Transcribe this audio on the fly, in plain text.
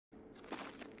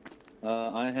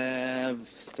I have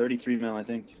 33 mil, I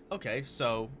think. Okay,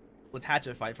 so let's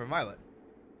hatchet fight for Violet.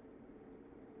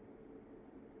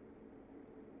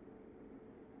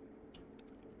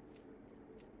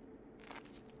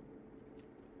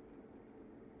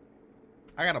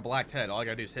 I got a blacked head. All I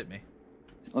gotta do is hit me.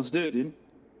 Let's do it, dude.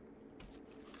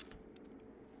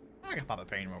 I can pop a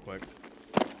pain real quick.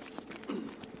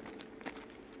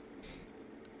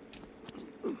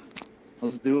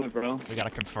 Let's do it, bro. We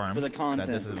gotta confirm For the content.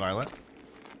 that this is Violet.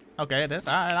 Okay, it is.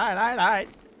 Alright.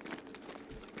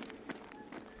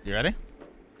 You ready?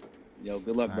 Yo,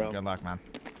 good luck, bro. Good luck, man.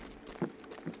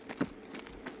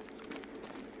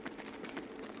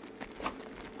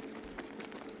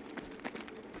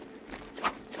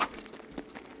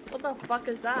 What the fuck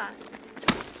is that?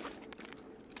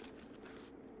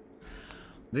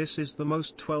 This is the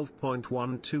most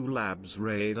 12.12 labs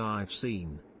raid I've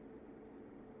seen.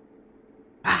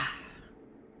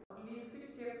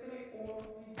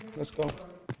 Let's go.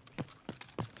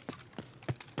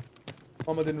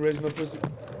 Mama didn't raise no pussy.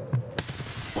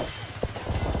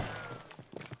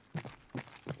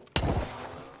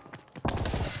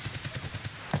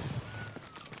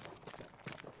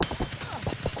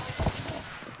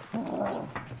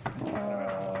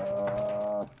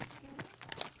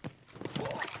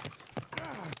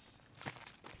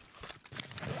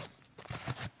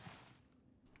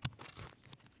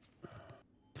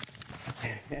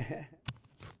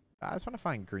 I just want to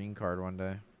find green card one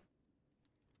day.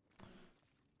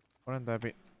 Wouldn't that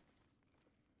be?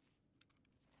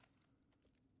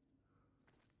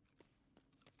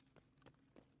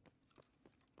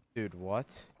 Dude,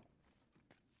 what?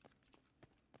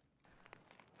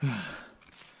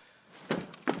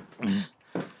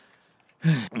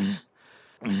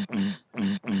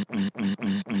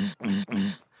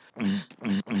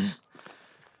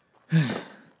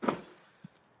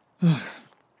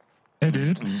 Hey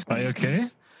dude, are you okay?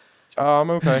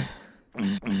 I'm okay.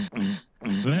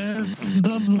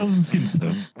 Doesn't seem so.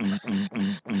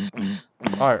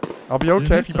 Alright, I'll be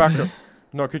okay if you back up.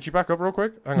 No, could you back up real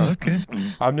quick? Hang on. Okay.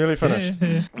 I'm nearly finished.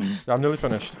 Yeah. Yeah, I'm nearly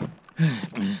finished.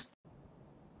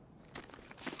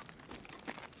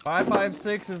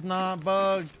 556 is not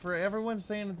bugged. For everyone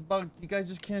saying it's bugged, you guys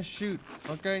just can't shoot,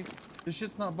 okay? This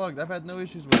shit's not bugged. I've had no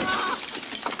issues with it.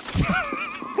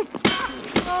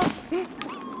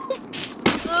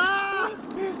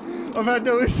 I've had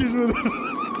no issues with it.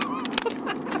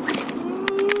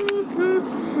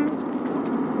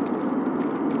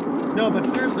 No, but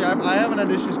seriously, I haven't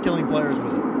had issues killing players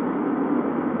with it.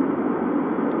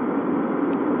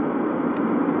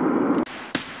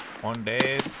 One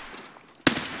dead.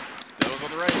 Those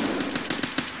on the right.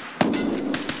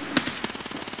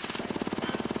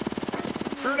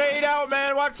 Grenade out,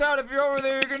 man. Watch out. If you're over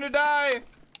there, you're gonna die.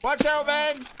 Watch out,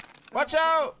 man. Watch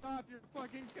out.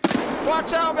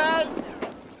 Watch out, man.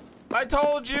 I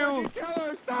told you.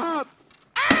 Killer, stop!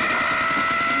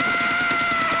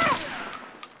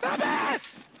 Stop it.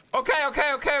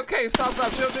 Okay. Stop.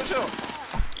 Chill.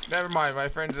 Never mind. My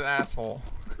friend's an asshole.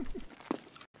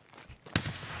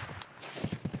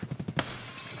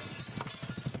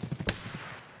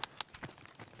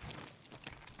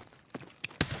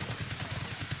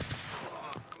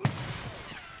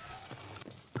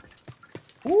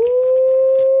 Ooh,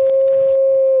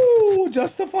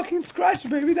 just a fucking scratch,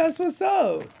 baby. That's what's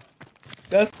up.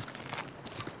 That's.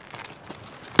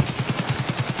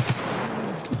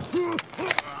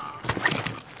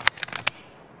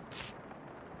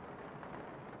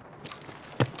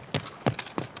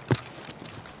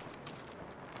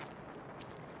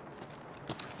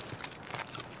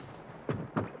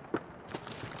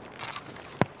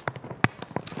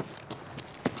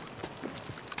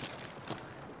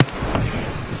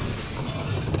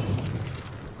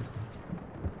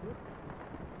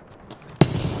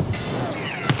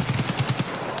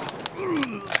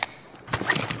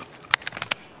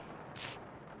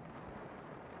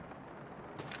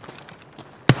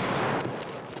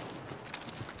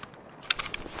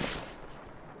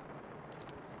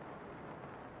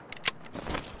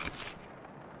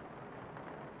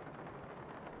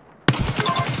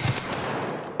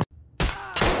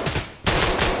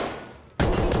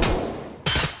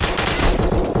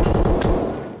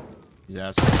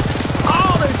 Yes.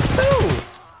 Oh, there's two.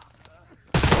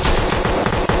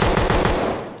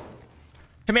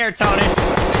 Come here, Tony.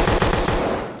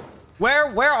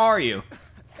 Where are you?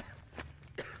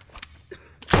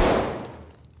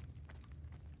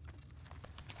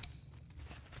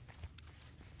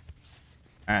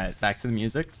 All right, back to the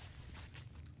music.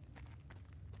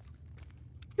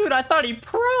 Dude, I thought he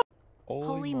pro.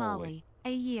 Holy moly.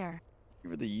 A year.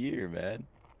 Give her the year, man.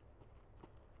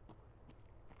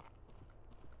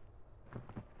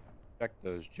 Check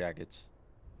those jackets.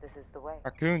 This is the way.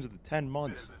 Raccoons of the 10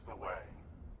 months.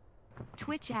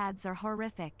 Twitch ads are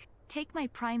horrific. Take my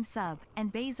Prime sub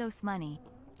and Bezos money.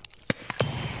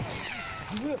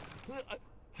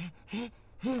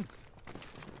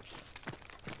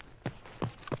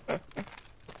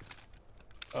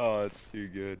 Oh, it's too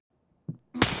good.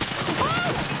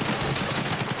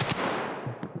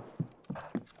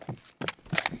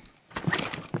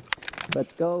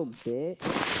 Let's go, bitch.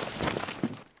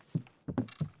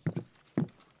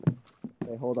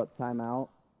 Okay, hold up, timeout.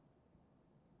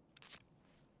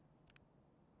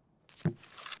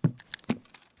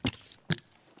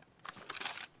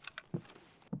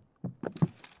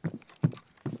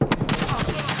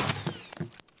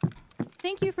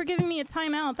 Thank you for giving me a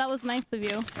timeout. That was nice of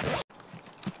you.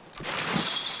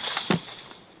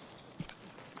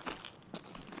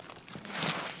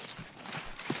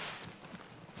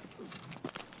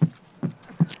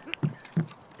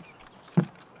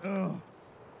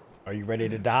 Are you ready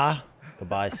to die?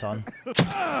 Goodbye, son.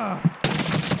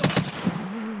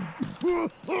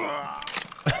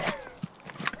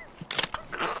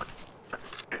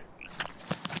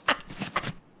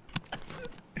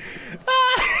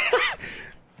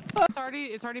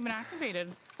 It's already been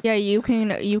activated. Yeah, you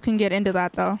can get into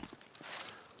that though.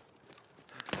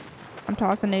 I'm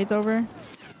tossing nades over.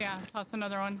 Yeah, toss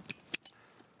another one.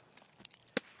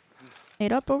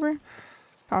 Nade up over.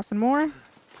 Tossing more.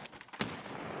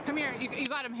 Come here, you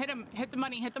got him. Hit him. Hit the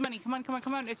money. Hit the money. Come on, come on,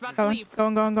 come on. It's about to Going, leave.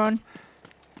 going.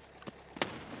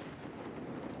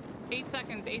 8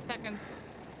 seconds. 8 seconds.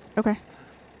 Okay.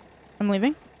 I'm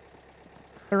leaving.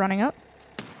 They're running up.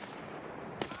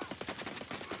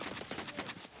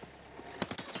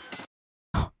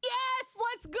 Yes,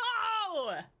 let's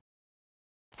go!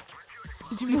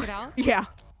 Did you make it out? Yeah.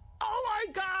 Oh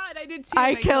my god, I did too.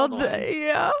 I killed one.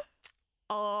 yeah.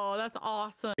 Oh, that's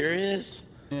awesome. Serious?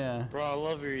 Yeah. Bro, I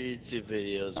love your YouTube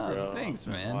videos, bro. Oh, thanks,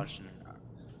 man.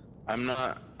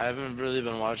 I haven't really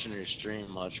been watching your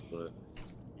stream much, but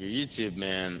your YouTube,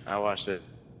 man, I watched it.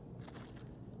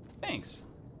 Thanks.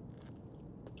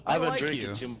 I've been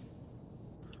drinking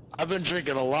I've been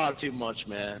drinking a lot too much,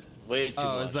 man. Way too much.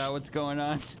 Oh, is that what's going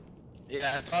on?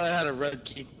 Yeah, I thought I had a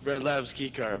Red Labs key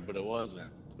card, but it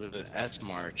wasn't. It was an S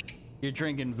mark. You're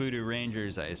drinking Voodoo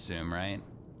Rangers, I assume, right?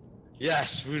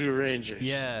 Yes, Voodoo Rangers.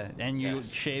 Yeah, and you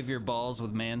shave your balls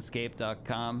with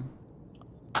manscaped.com?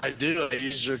 I do. I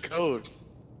used your code.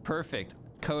 Perfect.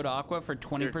 Code Aqua for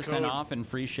 20% off and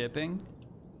free shipping?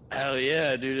 Hell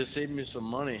yeah, dude. It saved me some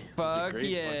money. Fuck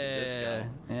yeah.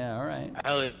 Yeah, alright.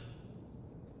 Hell yeah.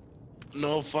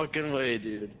 No fucking way,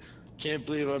 dude. Can't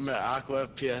believe I'm at Aqua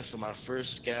FPS on my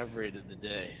first scav raid of the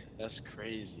day. That's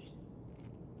crazy.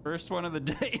 First one of the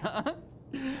day, huh?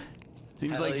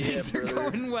 Seems Hell like yeah, things are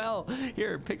brother. going well.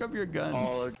 Here, pick up your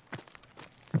gun.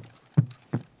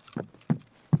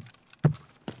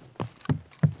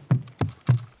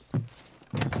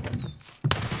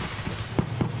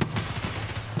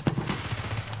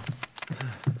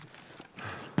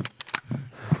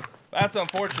 That's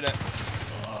unfortunate.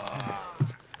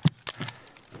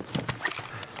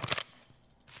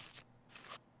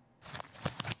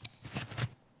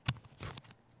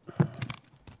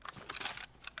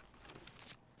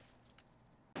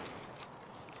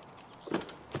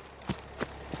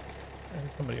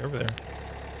 There's somebody over there.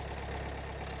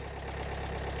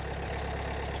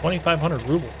 2,500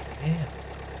 rubles. Yeah.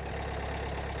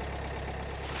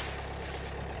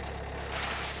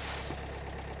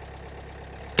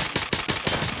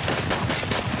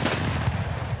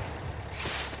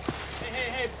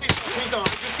 Hey, please don't.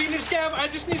 I just need to scav. I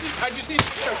just need to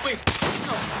start, please.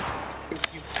 No.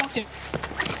 You fucking.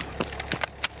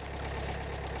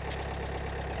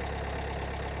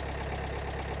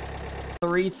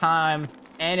 Three-time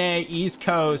NA East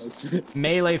Coast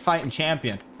melee fighting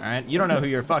champion. All right, you don't know who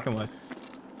you're fucking with.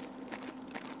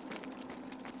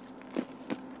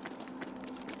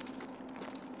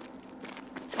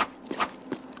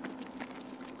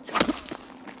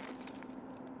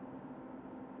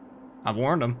 I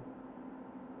warned him.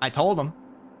 I told him.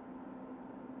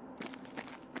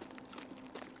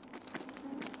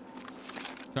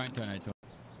 I told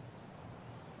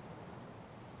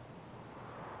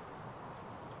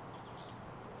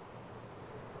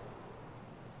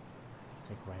It's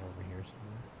like right over here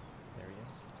somewhere. There he is.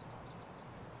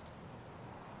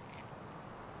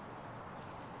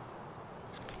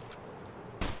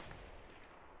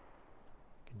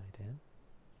 Good night, Dan.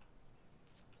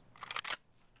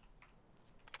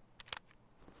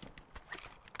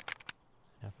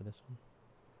 Now for this one.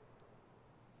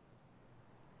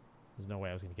 There's no way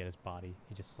I was gonna get his body.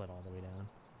 He just slid all the way down.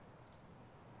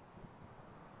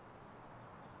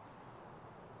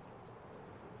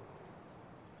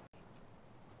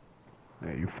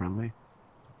 Are you friendly?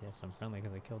 Yes, I'm friendly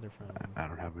because I killed your friend. I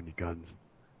don't have any guns.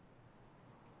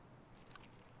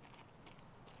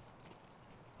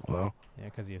 Hello? Yeah,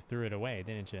 because you threw it away,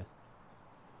 didn't you?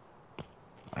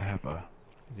 I have a...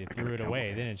 Because you I threw got a it away,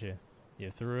 camel didn't you?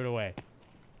 You threw it away.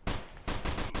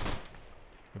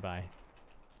 Goodbye.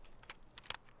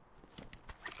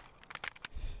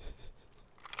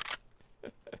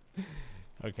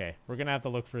 Okay, we're gonna have to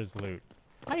look for his loot.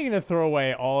 How are you gonna throw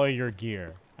away all of your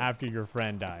gear after your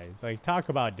friend dies? Like, talk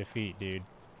about defeat, dude.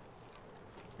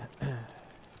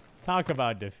 Talk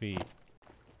about defeat.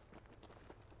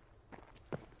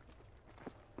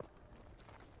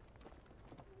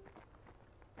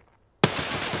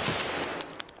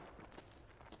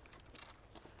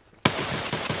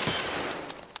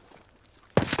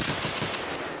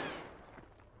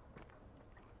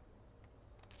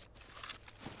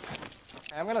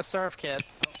 I'm gonna surf, kid.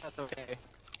 Oh, that's okay.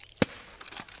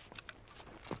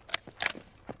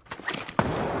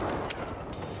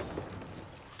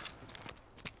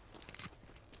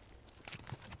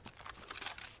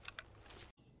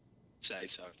 Say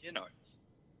so, you know.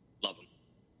 Love them.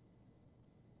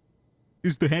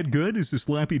 Is the head good? Is the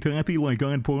slappy tappy like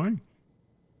on point?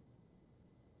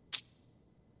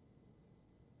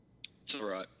 It's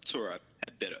alright. It's alright.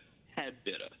 Had better. Had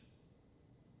better.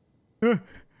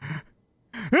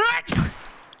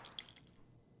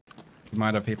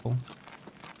 Might have people.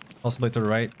 Possibly to the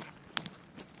right.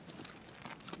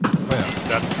 Oh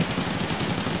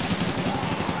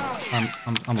yeah.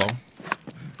 I'm low.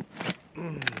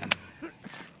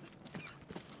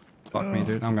 Fuck me,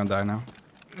 dude. I'm gonna die now.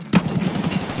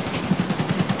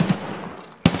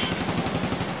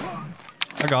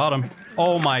 I got him.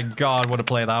 Oh my god, what a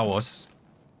play that was.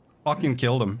 Fucking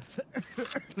killed him.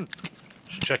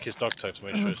 Just check his dog tag to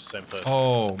make sure it's the same person.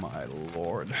 Oh my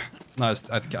lord. No,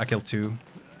 I killed 2.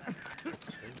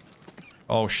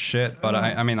 Oh shit, but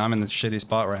I mean, I'm in a shitty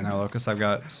spot right now, though, because I've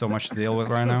got so much to deal with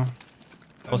right now.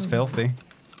 That was filthy.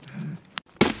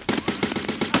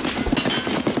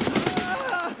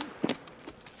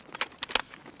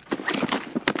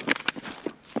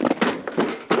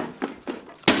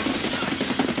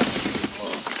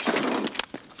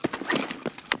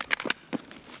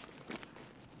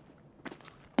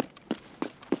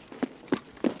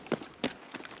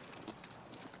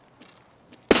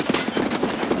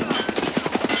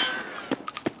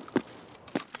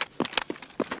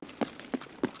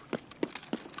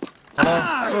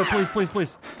 Sir, please, please,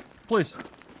 please. Please.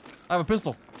 I have a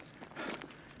pistol.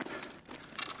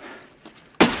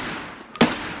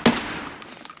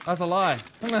 That's a lie.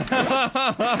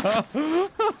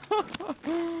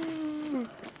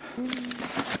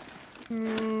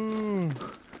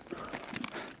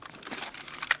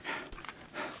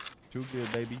 Too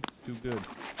good, baby. Too good.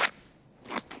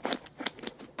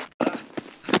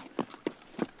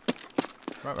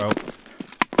 Uh-oh.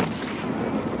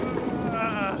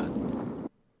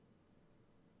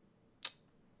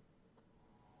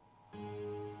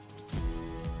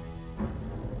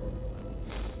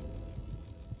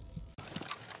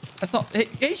 That's not...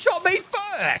 He shot me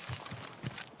first!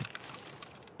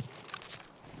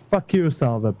 Fuck you, son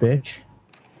of a bitch.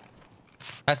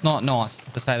 That's not nice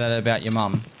to say that about your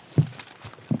mum.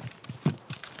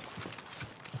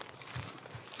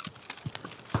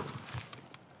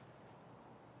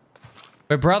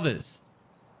 We're brothers.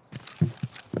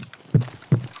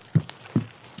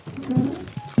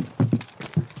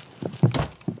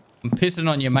 I'm pissing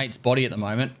on your mate's body at the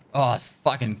moment. Oh, it's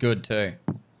fucking good too.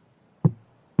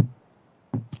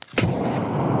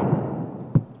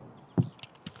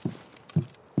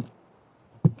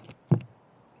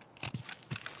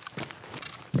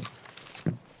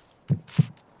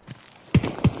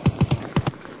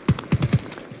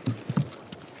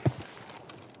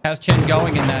 How's Chen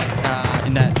going in that,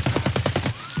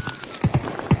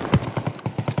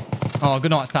 Oh,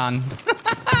 good night, son.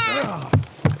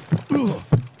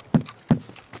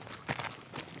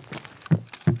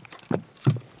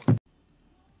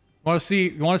 Want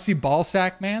to see ball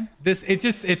sack, man?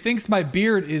 It thinks my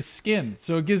beard is skin,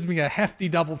 so it gives me a hefty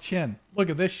double chin. Look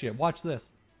at this shit. Watch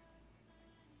this.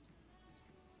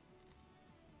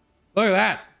 Look at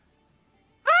that.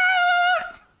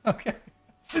 Ah! Okay.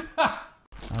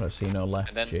 I don't see no left,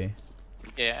 And then- G.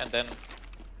 Yeah, and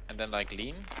then like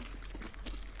lean,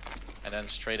 and then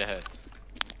straight ahead.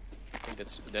 I think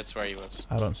that's where he was.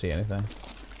 I don't see anything.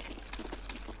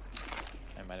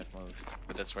 I might have moved,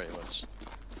 but that's where he was.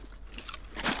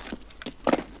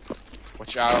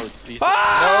 Watch out, please.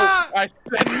 Ah! No,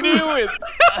 I knew it.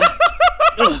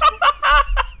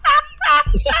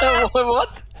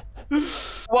 What?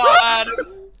 What?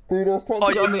 Dude, I was trying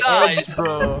to get on the edge,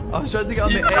 bro. I was trying to get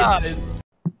on the edge.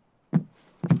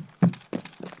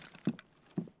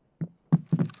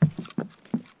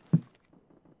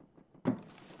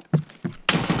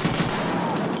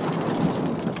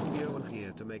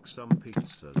 Here to make some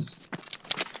pizzas.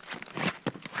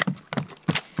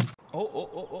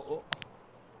 Oh.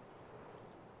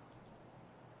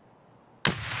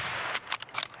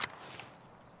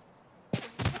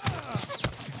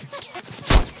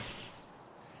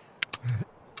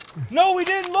 No, we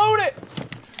didn't load it!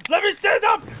 Let me stand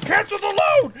up! Cancel the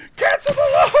load! Cancel the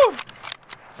load!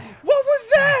 What was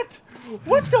that?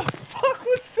 What the fuck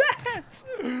was that?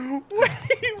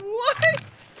 Wait, what?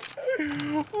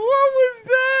 What was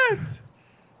that?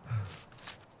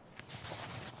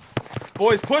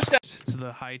 Boys, push that! To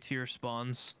the high tier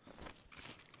spawns.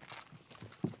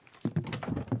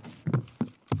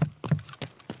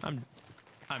 I'm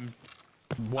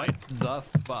What the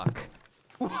fuck?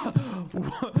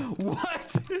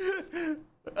 what?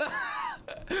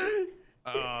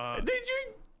 Did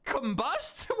you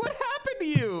combust? What happened to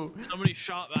you? Somebody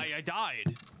shot. I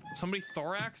died. Somebody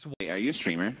thorax. Hey, are you a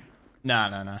streamer?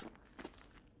 No.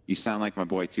 You sound like my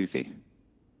boy Toothy.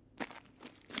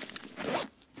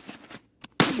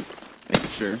 Are you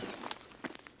sure?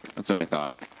 That's what I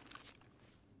thought.